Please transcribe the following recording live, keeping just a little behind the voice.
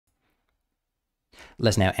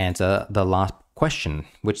Let's now answer the last question,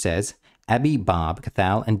 which says, Abby, Barb,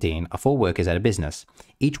 Cathal, and Dean are 4 workers at a business.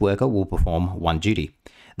 Each worker will perform one duty.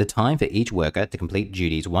 The time for each worker to complete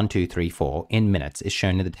duties 1, 2, 3, 4 in minutes is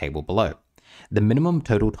shown in the table below. The minimum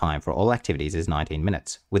total time for all activities is 19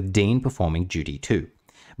 minutes, with Dean performing duty 2.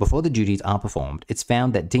 Before the duties are performed, it's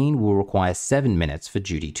found that Dean will require 7 minutes for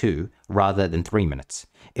duty 2 rather than 3 minutes.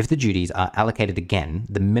 If the duties are allocated again,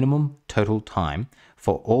 the minimum total time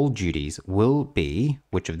for all duties will be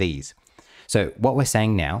which of these? So what we're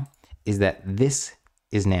saying now is that this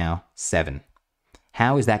is now 7.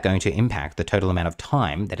 How is that going to impact the total amount of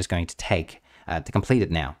time that it's going to take to complete it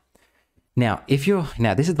now? Now, this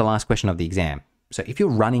is the last question of the exam. So if you're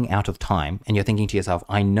running out of time and you're thinking to yourself,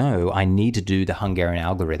 I know I need to do the Hungarian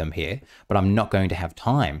algorithm here, but I'm not going to have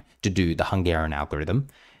time to do the Hungarian algorithm,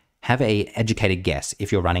 have a educated guess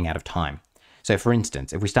if you're running out of time. So for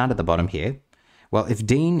instance, if we start at the bottom here, well, if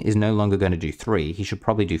Dean is no longer going to do 3, he should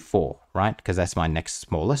probably do 4, right? Because that's my next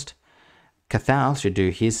smallest. Cathal should do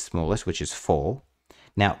his smallest, which is 4.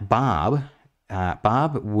 Now, Barb,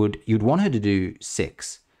 you'd want her to do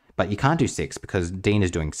 6, but you can't do 6 because Dean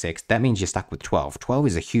is doing 6. That means you're stuck with 12. 12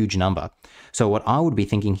 is a huge number. So what I would be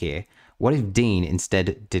thinking here, what if Dean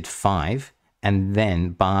instead did 5, and then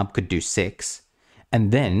Barb could do 6,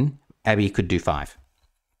 and then Abby could do 5?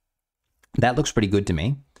 That looks pretty good to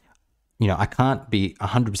me. You know, I can't be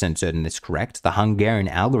 100% certain it's correct. The Hungarian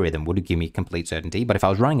algorithm would give me complete certainty, but if I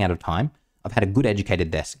was running out of time, I've had a good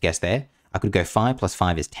educated guess there. I could go 5 plus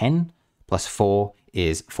 5 is 10, plus 4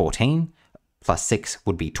 is 14, plus 6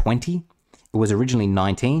 would be 20. It was originally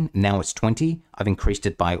 19, now it's 20. I've increased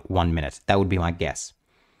it by 1 minute. That would be my guess.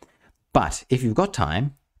 But if you've got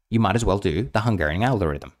time, you might as well do the Hungarian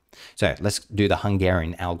algorithm. So let's do the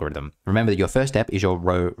Hungarian algorithm. Remember that your first step is your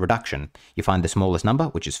row reduction. You find the smallest number,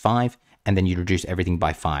 which is 5, and then you reduce everything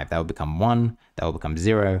by 5. That will become 1, that will become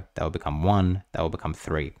 0, that will become 1, that will become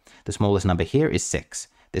 3. The smallest number here is 6.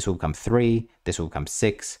 This will become 3, this will become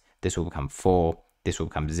 6, this will become 4, this will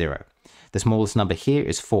become 0. The smallest number here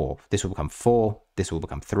is 4. This will become 4, this will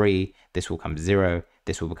become 3, this will become 0,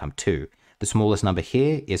 this will become 2. The smallest number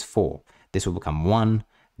here is 4. This will become 1,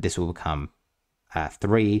 this will become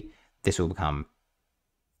 3, this will become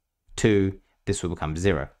 2, this will become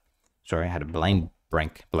 0. Sorry, I had a blank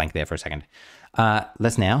there for a second.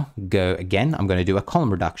 Let's now go again. I'm going to do a column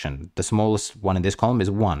reduction. The smallest one in this column is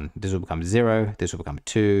 1. This will become 0, this will become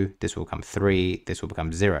 2, this will become 3, this will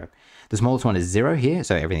become 0. The smallest one is 0 here,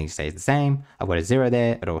 so everything stays the same. I've got a 0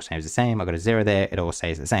 there, it all stays the same. I've got a 0 there, it all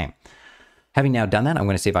stays the same. Having now done that, I'm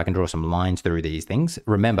going to see if I can draw some lines through these things.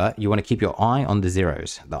 Remember, you want to keep your eye on the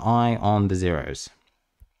zeros. The eye on the zeros.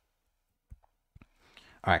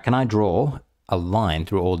 All right, can I draw a line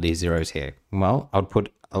through all these zeros here? Well, I would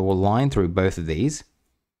put a line through both of these.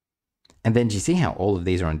 And then do you see how all of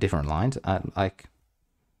these are on different lines? I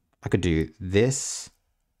could do this,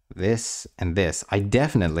 this, and this. I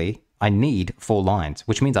need 4 lines,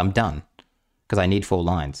 which means I'm done because I need 4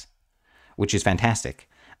 lines, which is fantastic.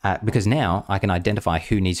 Because now I can identify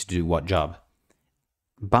who needs to do what job.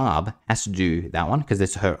 Barb has to do that one because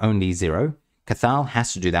it's her only 0. Cathal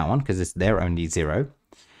has to do that one because it's their only 0.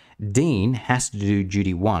 Dean has to do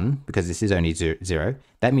duty 1 because this is only 0.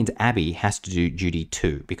 That means Abby has to do duty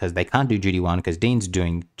 2 because they can't do duty 1 because Dean's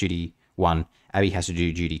doing duty 1. Abby has to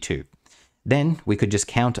do duty 2. Then we could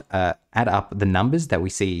just add up the numbers that we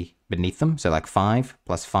see beneath them. So like 5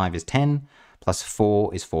 plus 5 is 10, plus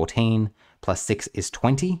 4 is 14, plus 6 is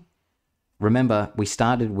 20. Remember, we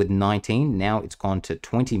started with 19. Now it's gone to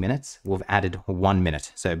 20 minutes. We've added 1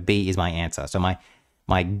 minute. So B is my answer. So my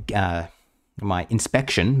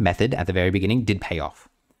inspection method at the very beginning did pay off.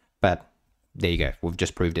 But there you go. We've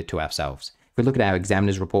just proved it to ourselves. If we look at our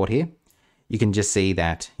examiner's report here, you can just see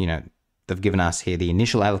that, they've given us here the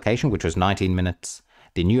initial allocation, which was 19 minutes,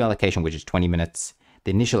 the new allocation, which is 20 minutes.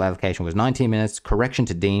 The initial allocation was 19 minutes. Correction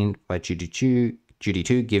to Dean by duty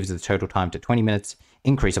 2 gives the total time to 20 minutes,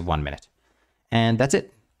 increase of 1 minute. And that's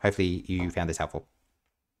it. Hopefully you found this helpful.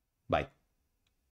 Bye.